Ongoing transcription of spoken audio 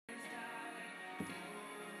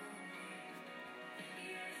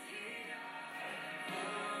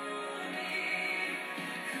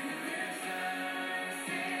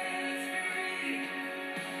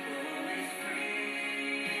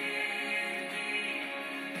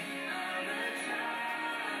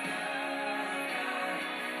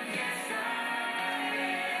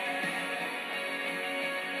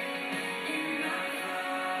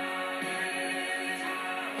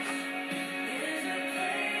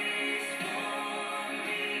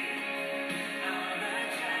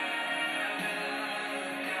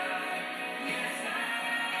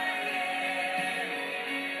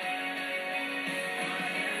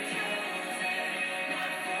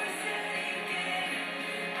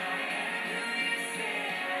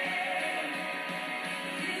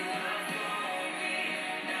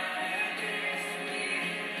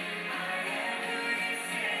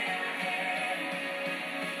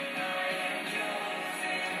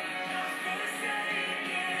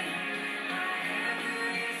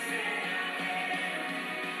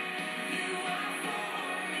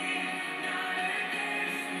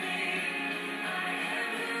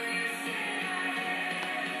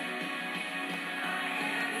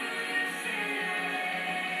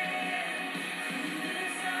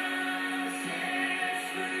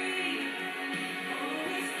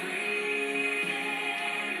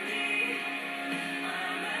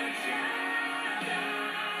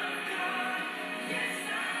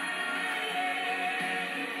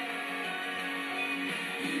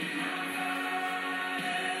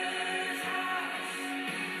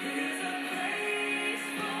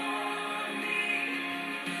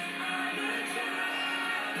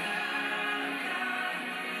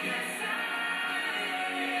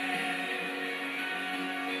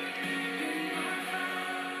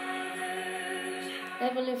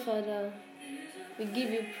Heavenly Father, we give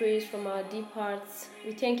you praise from our deep hearts.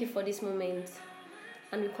 We thank you for this moment.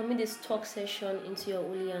 And we commit this talk session into your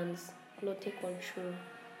holy hands. Lord, take control.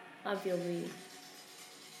 Have your way.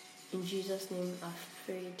 In Jesus' name I've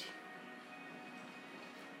prayed.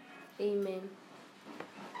 Amen.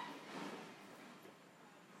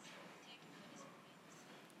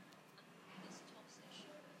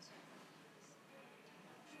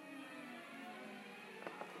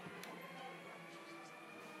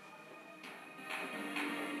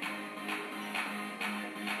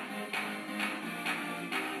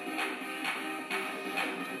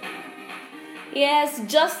 Yes,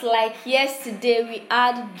 just like yesterday we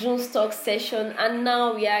had June's talk session and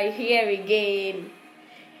now we are here again.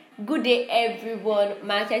 Good day everyone,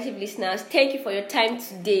 my attentive listeners. Thank you for your time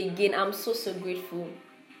today again. I'm so grateful.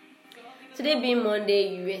 Today being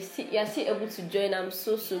Monday, you are still able to join. I'm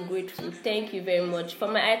so grateful. Thank you very much.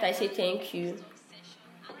 From my heart I say thank you.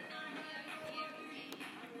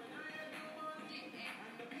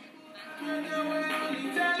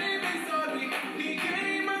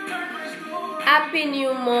 Happy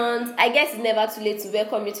new month. I guess it's never too late to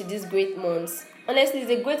welcome you to this great month. Honestly,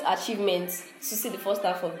 it's a great achievement to see the first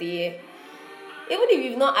half of the year. Even if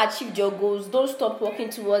you've not achieved your goals, don't stop working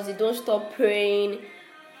towards it. Don't stop praying.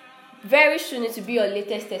 Very soon it will be your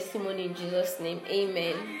latest testimony in Jesus' name.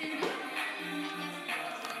 Amen.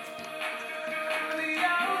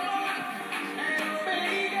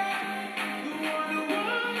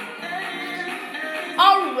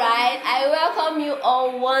 Alright, I welcome you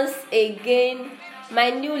all once again. My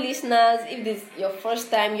new listeners, if this is your first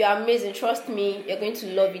time, you're amazing. Trust me, you're going to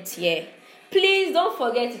love it here. Please don't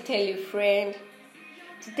forget to tell a friend,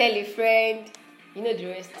 you know the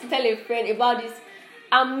rest, to tell a friend about this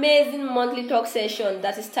amazing monthly talk session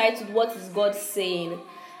that is titled What is God Saying?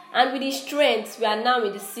 And with the strength, we are now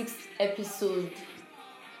in the 6th episode.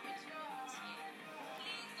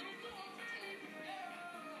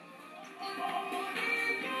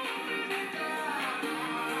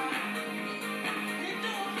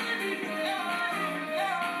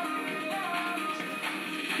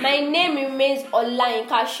 My name remains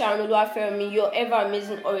Olayinka Sharon Oluwafemi, your ever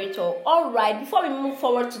amazing orator. Alright, before we move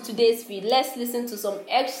forward to today's feed, let's listen to some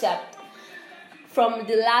excerpt from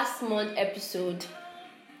the last month episode,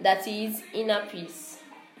 that is Inner Peace.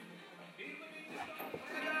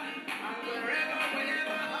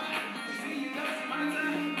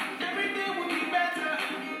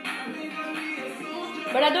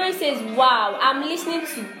 Brother Dory says, wow, I'm listening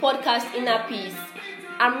to podcast Inner Peace.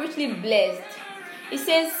 I'm richly blessed. It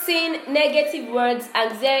says sin, negative words,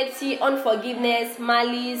 anxiety, unforgiveness,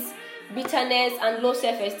 malice, bitterness, and low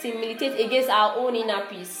self-esteem militate against our own inner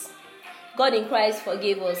peace. God in Christ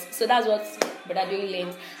forgave us. So that's what Brother Dory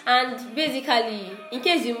learns. And basically, in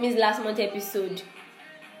case you missed last month's episode,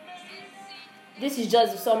 this is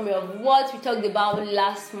just a summary of what we talked about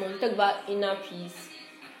last month. We talked about inner peace.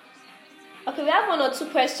 Okay, we have 1 or 2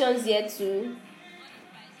 questions here too.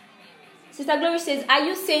 Sister Glory says, are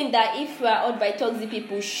you saying that if we are awed by toxic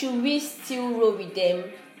people, should we still roll with them?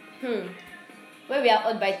 When we are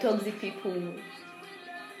awed by toxic people,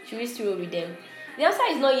 should we still roll with them? The answer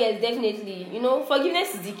is not yes, definitely.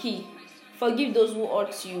 Forgiveness is the key. Forgive those who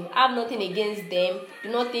hurt you. Have nothing against them. Do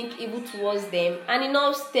not think evil towards them. And in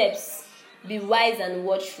all steps, be wise and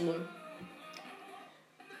watchful.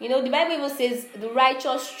 The Bible even says, the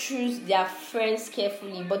righteous choose their friends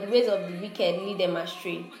carefully, but the ways of the wicked lead them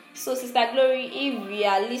astray. So, Sister Glory, if we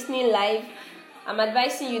are listening live, I'm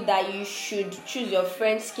advising you that you should choose your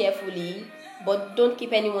friends carefully, but don't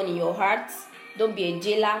keep anyone in your heart. Don't be a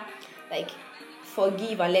jailer.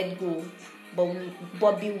 Forgive and let go.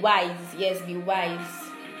 But be wise. Yes, be wise.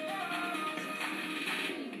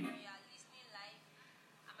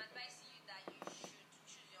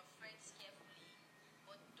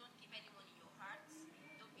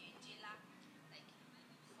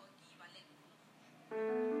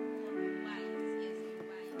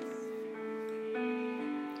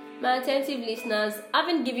 My attentive listeners,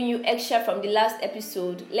 having given you extra from the last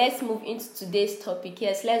episode, let's move into today's topic.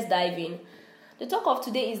 Yes, let's dive in. The talk of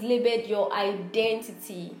today is labeled Your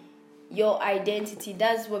Identity. Your identity.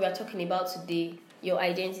 That's what we are talking about today. Your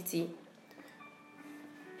identity.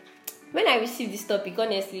 When I received this topic,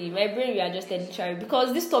 honestly, my brain readjusted literally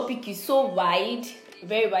because this topic is so wide,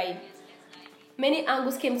 very wide. Many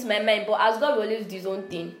angles came to my mind, but as God will always do his own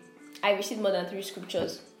thing, I received more than 3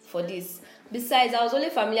 scriptures for this. Besides, I was only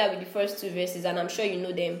familiar with the first 2 verses, and I'm sure you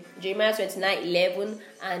know them. Jeremiah 29:11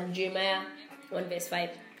 and Jeremiah 1 verse 5.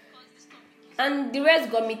 And the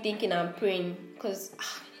rest got me thinking and praying, because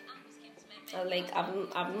I was like,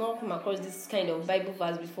 I've not come across this kind of Bible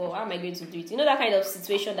verse before. How am I going to do it? You know that kind of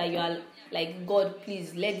situation that you are like, God,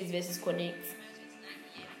 please let these verses connect.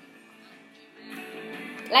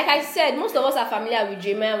 Like I said, most of us are familiar with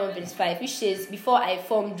Jeremiah 1 verse 5, which says, before I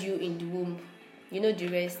formed you in the womb. You know the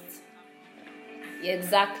rest. Yeah,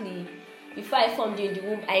 exactly. Before I formed you in the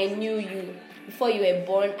womb, I knew you. Before you were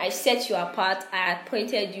born, I set you apart. I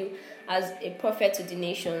appointed you as a prophet to the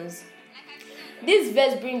nations. This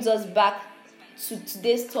verse brings us back to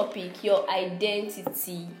today's topic, your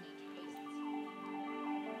identity.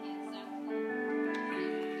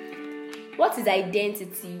 What is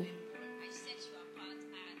identity?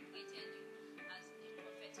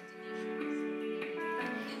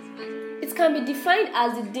 It can be defined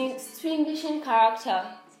as the distinguishing character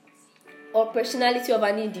or personality of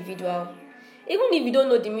an individual. Even if you don't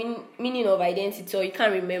know the meaning of identity or you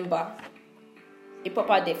can't remember a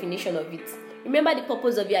proper definition of it, remember the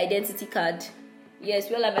purpose of your identity card. Yes,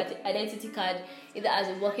 we all have an identity card, either as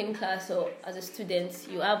a working class or as a student.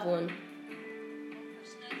 You have one.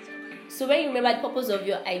 So when you remember the purpose of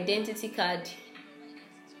your identity card,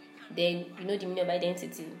 then you know the meaning of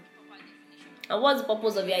identity. And what's the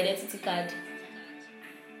purpose of your identity card?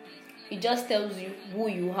 It just tells you who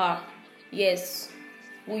you are. Yes,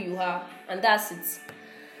 who you are. And that's it.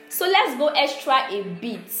 So let's go extra a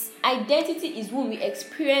bit. Identity is who we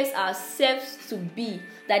experience ourselves to be.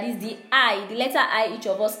 That is the I, the letter I each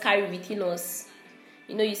of us carry within us.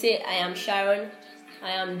 You know, you say, I am Sharon,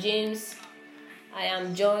 I am James, I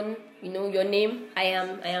am John, you know, your name, I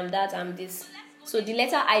am that, I'm this. So the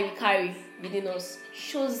letter I we carry within us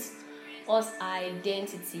shows us our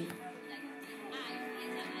identity.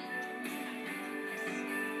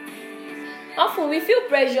 Often we feel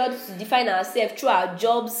pressured to define ourselves through our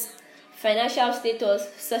jobs, financial status,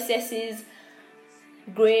 successes,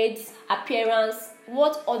 grades, appearance,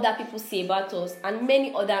 what other people say about us, and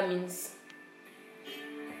many other means.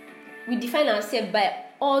 We define ourselves by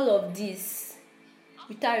all of this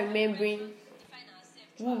without remembering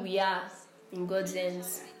who we are in God's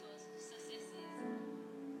hands.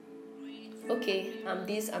 Okay, I'm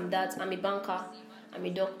this, I'm that, I'm a banker, I'm a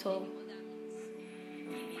doctor,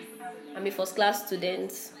 I'm a first class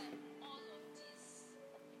student,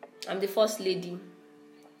 I'm the first lady.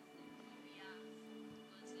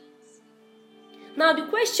 Now the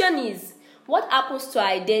question is, what happens to our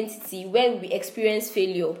identity when we experience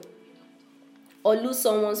failure or lose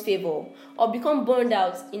someone's favor or become burned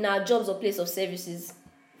out in our jobs or place of services?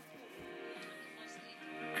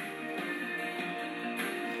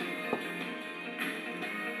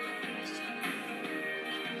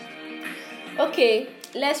 Okay,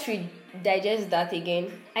 let's digest that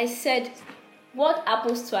again. I said, what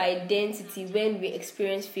happens to our identity when we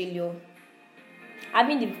experience failure?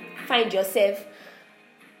 Having defined yourself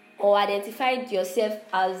or identified yourself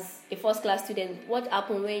as a first class student, what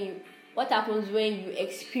happens when you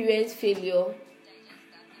experience failure?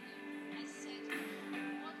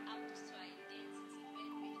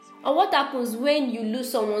 Or what happens when you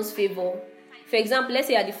lose someone's favor? For example, let's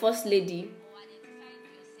say you're the first lady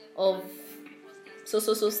of so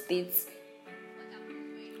states.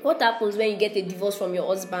 What happens when you get a divorce from your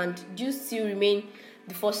husband? Do you still remain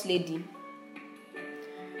the first lady?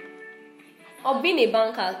 Or being a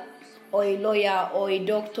banker or a lawyer or a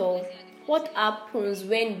doctor, what happens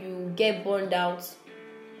when you get burned out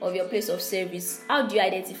of your place of service? How do you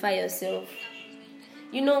identify yourself?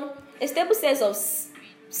 You know, a stable sense of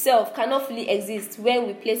self cannot fully exist when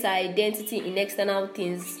we place our identity in external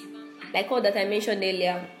things, like all that I mentioned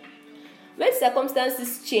earlier. When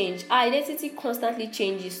circumstances change, our identity constantly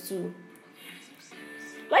changes too.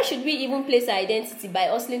 Why should we even place our identity by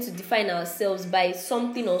hustling to define ourselves by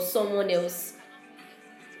something or someone else?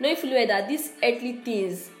 Knowing fully well that these earthly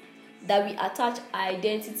things that we attach our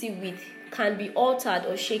identity with can be altered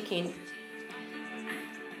or shaken.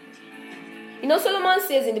 You know, Solomon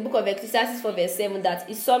says in the book of Ecclesiastes 4 verse 7 that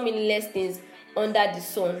he saw meaningless things under the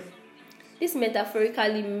sun. This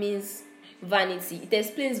metaphorically means vanity. It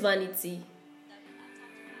explains vanity.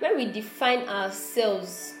 When we define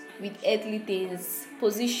ourselves with earthly things,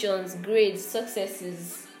 positions, grades,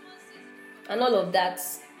 successes, and all of that,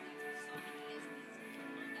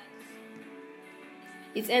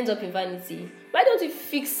 it ends up in vanity. Why don't we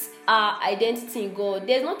fix our identity in God?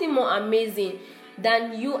 There's nothing more amazing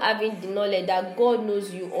than you having the knowledge that God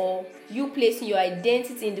knows you, or you placing your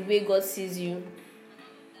identity in the way God sees you.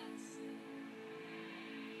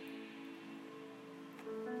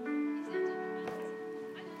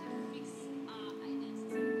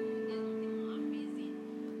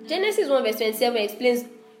 Genesis 1 verse 27 explains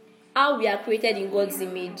how we are created in God's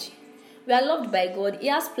image. We are loved by God. He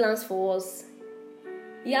has plans for us.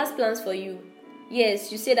 He has plans for you.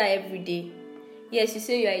 Yes, you say that every day. Yes, you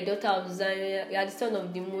say you are a daughter of Zion. You are the son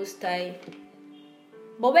of the Most High.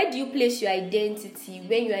 But where do you place your identity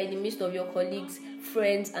when you are in the midst of your colleagues,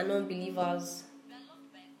 friends, and unbelievers?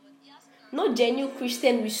 No genuine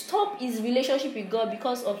Christian will stop his relationship with God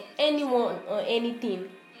because of anyone or anything.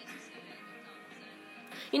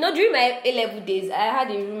 During my A-level days, I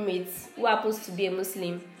had a roommate who happens to be a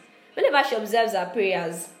Muslim. Whenever she observes her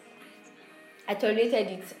prayers, I tolerated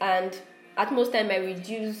it, and at most time I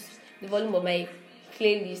reduced the volume of my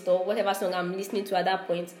playlist or whatever song I'm listening to at that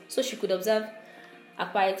point so she could observe a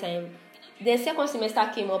quiet time. Then second semester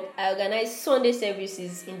came up, I organized Sunday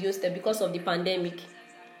services in the hostel because of the pandemic.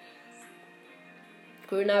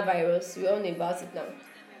 Coronavirus, we all know about it now.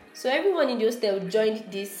 So everyone in the hostel joined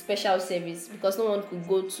this special service because no one could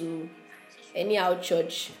go to any out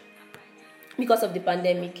church because of the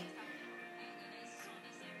pandemic.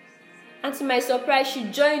 And to my surprise, she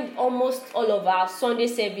joined almost all of our Sunday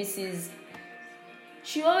services.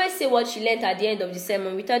 She always say what she learned at the end of the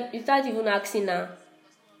sermon without even asking her.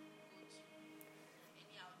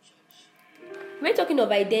 When talking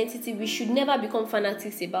of identity, we should never become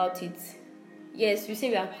fanatics about it. Yes, we say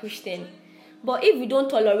we are Christian. But if we don't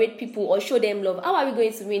tolerate people or show them love, how are we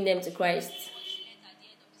going to win them to Christ?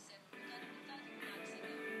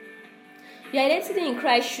 Your identity in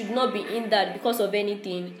Christ should not be hindered because of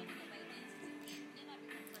anything.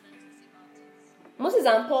 Moses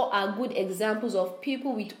and Paul are good examples of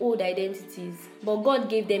people with old identities, but God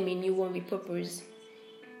gave them a new one with purpose.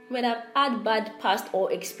 You might have had bad past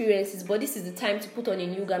or experiences, but this is the time to put on a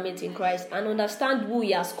new garment in Christ and understand who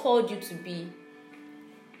He has called you to be.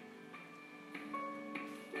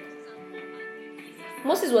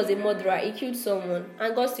 Moses was a murderer. He killed someone,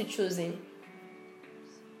 and God still chose him.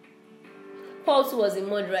 Paul too was a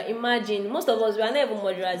murderer. Imagine, most of us, we are not even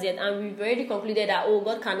murderers yet, and we've already concluded that,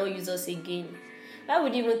 God cannot use us again. Why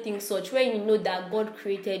would you even think such when you know that God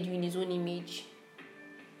created you in His own image?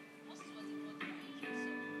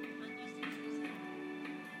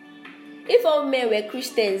 If all men were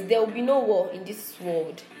Christians, there will be no war in this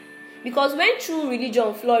world. Because when true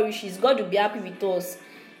religion flourishes, God will be happy with us.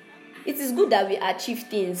 It is good that we achieve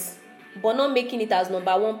things, but not making it as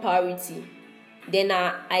number one priority, then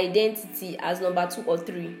our identity as number 2 or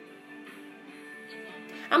 3.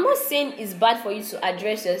 I'm not saying it's bad for you to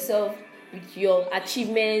address yourself with your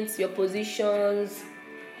achievements, your positions,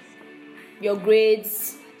 your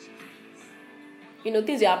grades,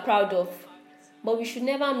 things you are proud of. But we should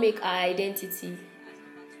never make our identity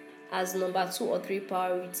as number 2 or 3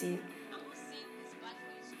 priority.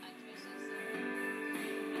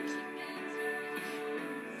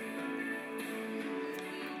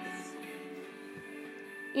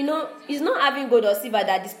 It's not having gold or silver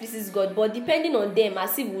that displeases God, but depending on them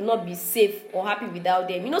as if we will not be safe or happy without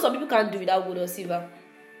them. Some people can't do without gold or silver.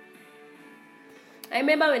 I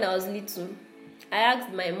remember when I was little, I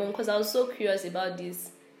asked my mom, because I was so curious about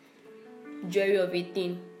this jewelry of a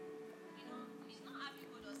thing.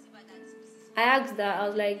 I asked her, I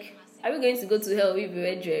was like, are we going to go to hell if we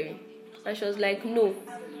wear jewelry? And she was like, no,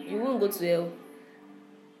 you won't go to hell.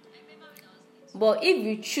 But if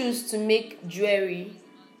you choose to make jewelry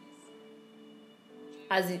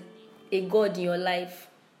as a god in your life,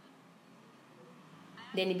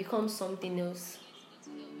 then it becomes something else.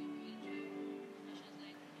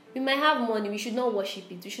 We might have money, we should not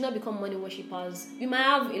worship it. We should not become money worshippers. We might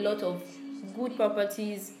have a lot of good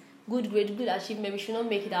properties, good grade, good achievement. We should not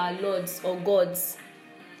make it our lords or gods.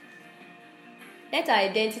 Let our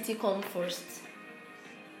identity come first.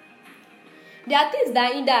 There are things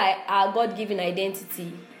that hinder our God-given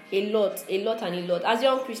identity. A lot. As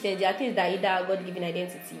young Christians, there are things that hinder our God-given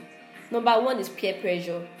identity. Number 1 is peer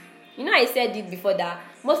pressure. I said it before that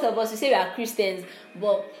most of us, we say we are Christians,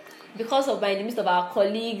 but because of in the midst of our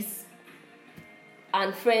colleagues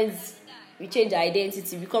and friends, we change our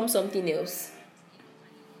identity, become something else.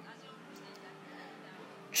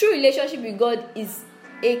 True relationship with God is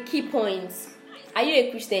a key point. Are you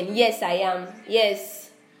a Christian? Yes, I am.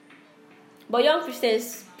 Yes. But young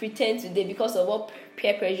Christians pretend today because of what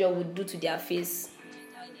peer pressure would do to their face.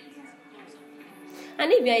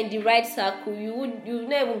 And if you are in the right circle, you would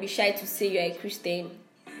not even be shy to say you are a Christian.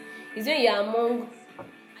 It's when you are among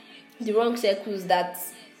the wrong circles that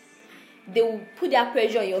they will put their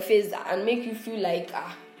pressure on your face and make you feel like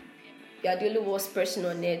you are the only worst person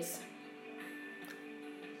on earth.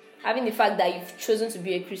 Having the fact that you've chosen to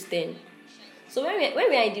be a Christian. So when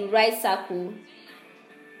we are in the right circle,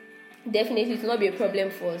 definitely it will not be a problem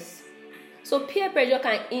for us. So peer pressure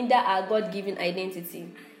can hinder our God-given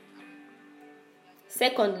identity.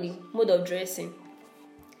 Secondly, mode of dressing.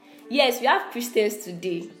 Yes, we have Christians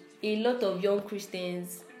today, a lot of young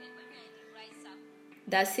Christians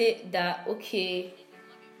that say that, okay,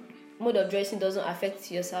 mode of dressing doesn't affect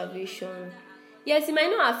your salvation. Yes, it might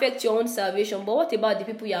not affect your own salvation, but what about the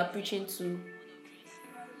people you are preaching to?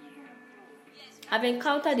 I've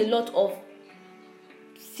encountered a lot of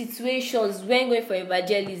situations when going for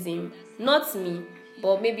evangelism, not me,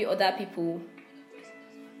 but maybe other people,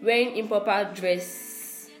 wearing improper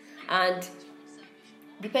dress, and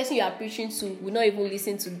the person you are preaching to will not even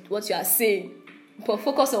listen to what you are saying, but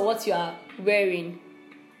focus on what you are wearing.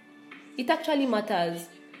 It actually matters.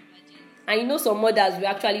 And you know, some mothers will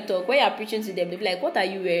actually talk. When you are preaching to them, they'll be like, what are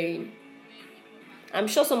you wearing? I'm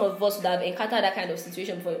sure some of us would have encountered that kind of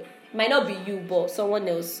situation before. It might not be you, but someone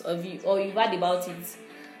else of you, or you've heard about it.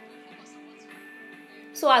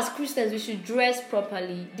 So as Christians, we should dress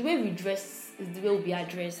properly. The way we dress is the way we'll be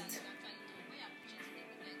addressed.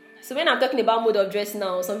 So when I'm talking about mode of dress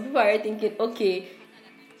now, some people are already thinking, okay,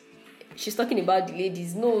 she's talking about the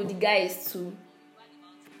ladies. No, the guys too.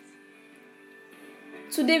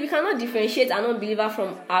 Today, we cannot differentiate an unbeliever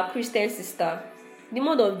from our Christian sister. The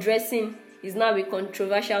mode of dressing is now a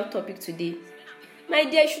controversial topic today. My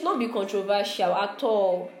dear, it should not be controversial at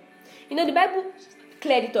all. You know, the Bible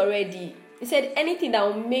cleared it already. It said anything that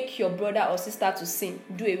will make your brother or sister to sin,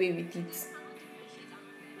 do away with it.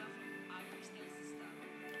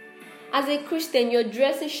 As a Christian, your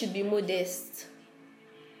dressing should be modest.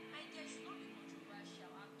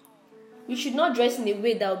 You should not dress in a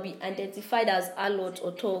way that will be identified as harlots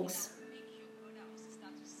or thugs.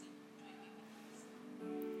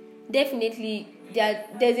 Definitely,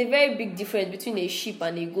 there's a very big difference between a sheep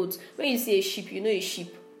and a goat. When you see a sheep, you know a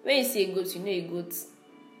sheep. When you see a goat, you know a goat.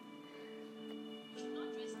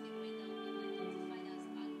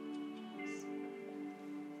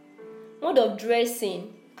 Mode of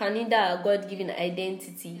dressing can hinder our God-given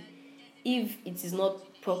identity if it is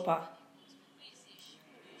not proper.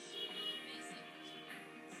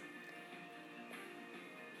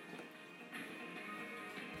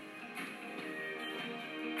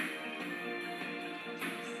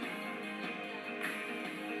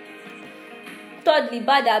 Thirdly,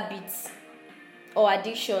 bad habits or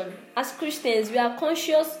addiction. As Christians, we are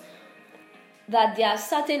conscious that there are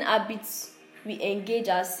certain habits we engage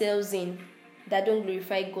ourselves in that don't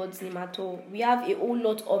glorify God's name at all. We have a whole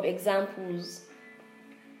lot of examples.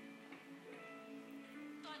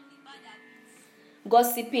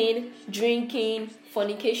 Gossiping, drinking,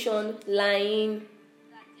 fornication, lying,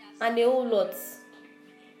 and a whole lot.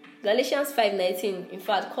 Galatians 5:19, in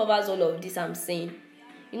fact, covers all of this I'm saying.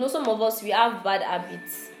 You know, some of us, we have bad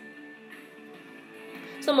habits.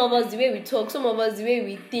 Some of us, the way we talk, some of us, the way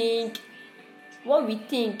we think. What we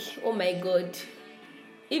think, oh my God,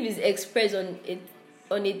 if it's expressed on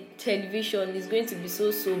a television, it's going to be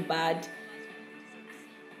so bad.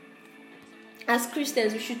 As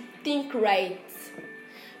Christians, we should think right.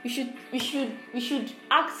 We should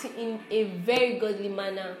act in a very godly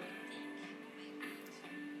manner.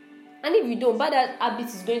 And if we don't, bad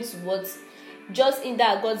habits is going to what? Just in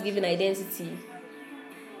that God's given identity.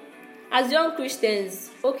 As young Christians,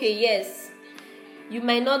 okay, yes, you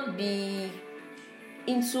might not be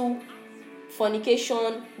into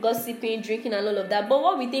fornication, gossiping, drinking, and all of that, but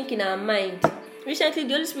what we think in our mind. Recently,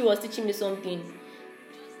 the Holy Spirit was teaching me something.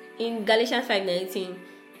 In Galatians 5:19,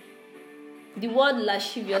 the word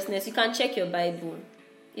lasciviousness, you can check your Bible.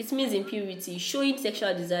 It means impurity, showing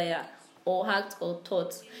sexual desire, or act or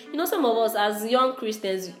thought. You know, some of us as young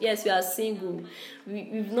Christians, yes, we are single,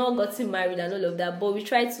 we've not gotten married and all of that, but we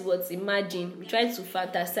try to imagine, we try to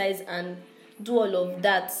fantasize and do all of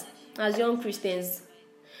that as young Christians.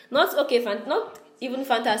 Not even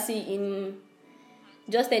fantasy in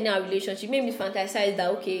just any relationship. Maybe fantasize that,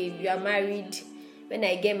 okay, you are married, when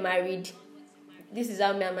I get married, this is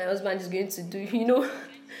how me and my husband is going to do, you know.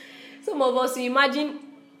 Some of us, we imagine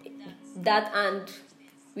that and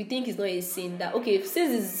we think it's not a sin. That, okay,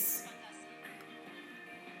 since it's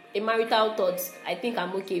a marital thought, I think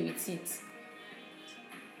I'm okay with it.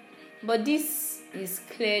 But this is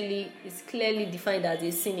clearly defined as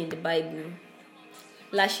a sin in the Bible.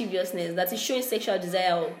 Lasciviousness, that is showing sexual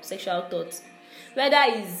desire or sexual thoughts. Whether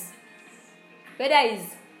is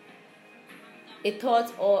a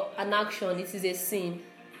thought or an action, it is a sin.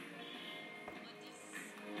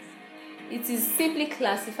 It is simply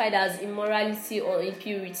classified as immorality or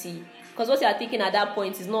impurity, because what you are thinking at that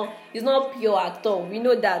point is not pure at all. We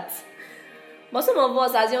know that. But some of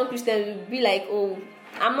us as young Christians will be like, oh,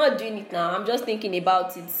 I'm not doing it now, I'm just thinking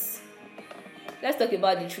about it. Let's talk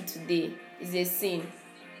about the truth today. It's a sin.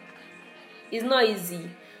 It's not easy.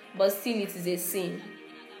 but still it is a sin.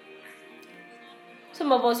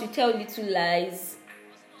 Some of us will tell little lies,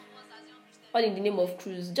 all in the name of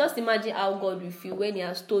truth. Just imagine how God will feel when He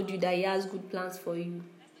has told you that He has good plans for you.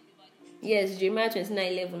 Yes, Jeremiah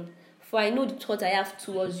 29:11. For I know the thought I have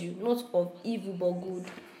towards you, not of evil but good.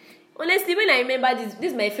 Honestly, when I remember this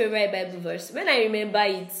is my favorite Bible verse. When I remember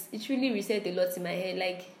it, it really reset a lot in my head.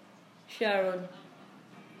 Like, Sharon,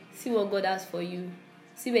 see what God has for you.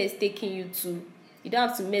 See where He's taking you to. You don't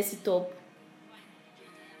have to mess it up.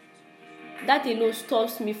 That alone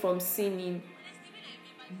stops me from sinning.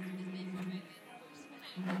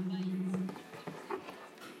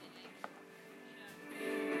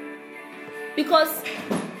 Because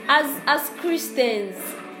as Christians,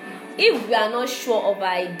 if we are not sure of our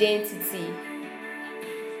identity,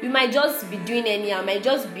 we might just be doing anyhow, might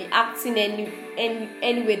just be acting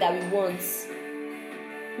any way that we want.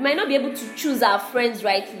 We might not be able to choose our friends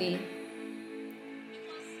rightly.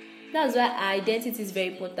 That's why our identity is very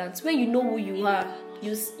important. When you know who you are,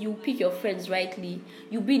 you pick your friends rightly.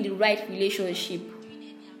 You be in the right relationship.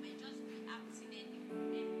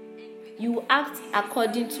 You act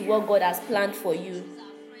according to what God has planned for you.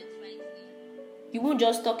 You won't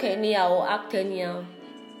just talk anyhow or act anyhow.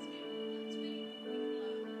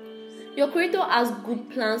 Your Creator has good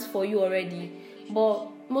plans for you already, but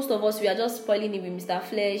most of us, we are just spoiling it with Mr.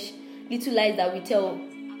 Flesh, little lies that we tell.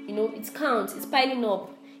 It counts, it's piling up.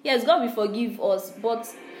 Yes, God will forgive us,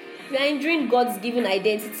 but we are hindering God's given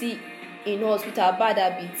identity in us with our bad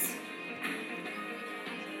habits.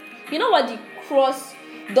 You know what the cross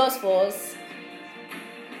does for us?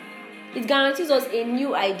 It guarantees us a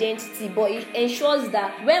new identity, but it ensures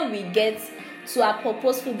that when we get to our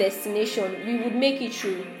purposeful destination, we would make it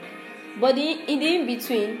through. But in the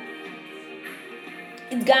in-between,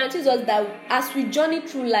 it guarantees us that as we journey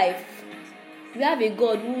through life, we have a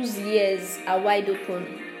God whose ears are wide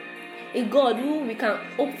open. A God who we can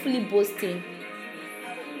hopefully boast in.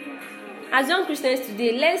 As young Christians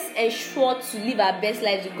today, let's ensure to live our best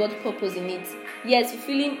lives with God's purpose in it. Yes,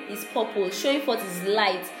 fulfilling His purpose, showing forth His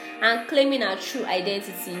light, and claiming our true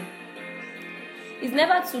identity. It's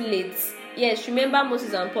never too late. Yes, remember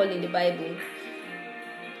Moses and Paul in the Bible.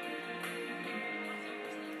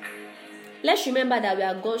 Let's remember that we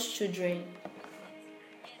are God's children.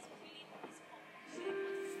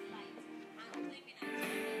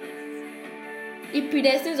 He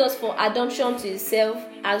predestines us for adoption to Himself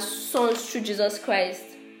as sons through Jesus Christ,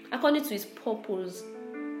 according to His purpose,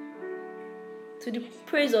 to the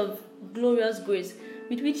praise of glorious grace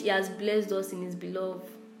with which He has blessed us in His beloved.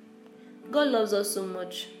 God loves us so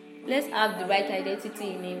much. Let's have the right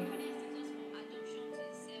identity in Him.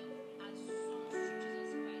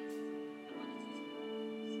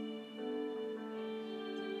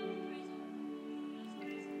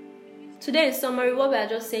 Today, in summary, what we are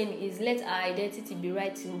just saying is let our identity be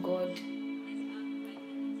right in God.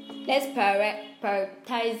 Let's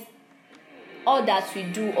prioritize all that we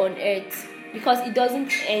do on earth, because it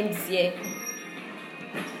doesn't end here.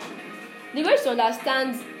 The way to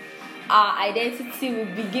understand our identity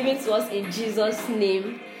will be given to us in Jesus'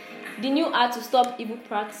 name. The new heart to stop evil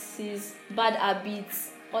practices, bad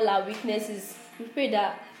habits, all our weaknesses. We pray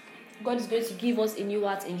that God is going to give us a new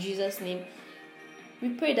heart in Jesus' name. We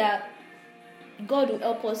pray that God will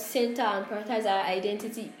help us center and prioritize our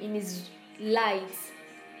identity in His light,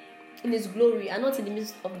 in His glory, and not in the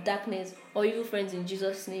midst of darkness or evil friends in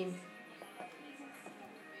Jesus' name.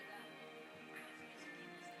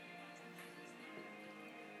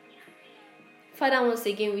 Father, once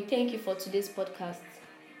again, we thank You for today's podcast.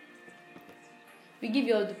 We give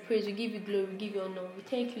You all the praise, we give You glory, we give You honor. We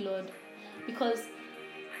thank You, Lord, because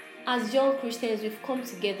as young Christians, we've come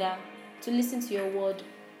together to listen to Your word.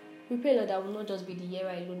 We pray, Lord, that will not just be the hearer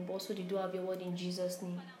alone, but also the doer of Your word in Jesus'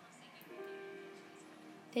 name.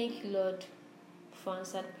 Thank You, Lord, for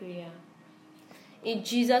answered prayer. In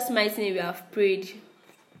Jesus' mighty name we have prayed.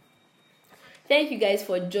 Thank you guys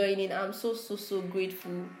for joining. I'm so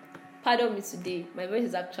grateful. Pardon me today. My voice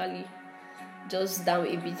is actually just down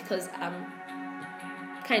a bit because I'm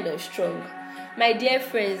kind of strong. My dear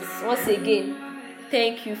friends, once again,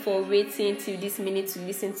 thank you for waiting till this minute to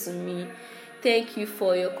listen to me. Thank you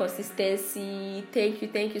for your consistency. Thank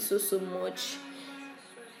you so much.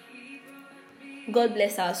 God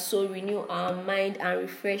bless our soul, renew our mind, and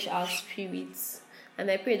refresh our spirits. And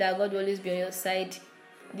I pray that God will always be on your side.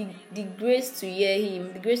 The grace to hear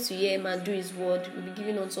Him, and do His word will be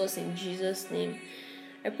given unto us in Jesus' name.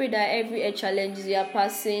 I pray that every health challenges you are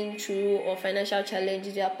passing through, or financial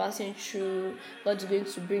challenges you are passing through, God is going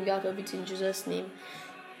to bring you out of it in Jesus' name.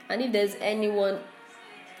 And if there's anyone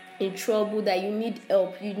in trouble that you need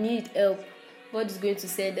help, God is going to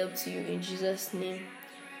send help to you in Jesus' name.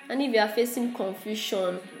 And if you are facing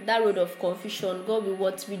confusion, that road of confusion, God will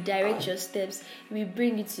what? Redirect your steps. He will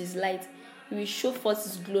bring it to His light. He will show forth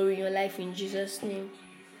His glory in your life in Jesus' name.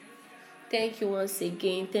 Thank you once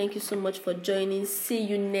again. Thank you so much for joining. See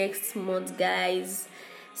you next month, guys.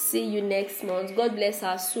 See you next month. God bless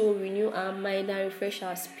our soul, renew our mind, and refresh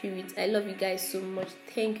our spirit. I love you guys so much.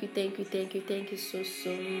 Thank you so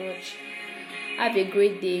much. Have a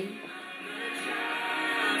great day.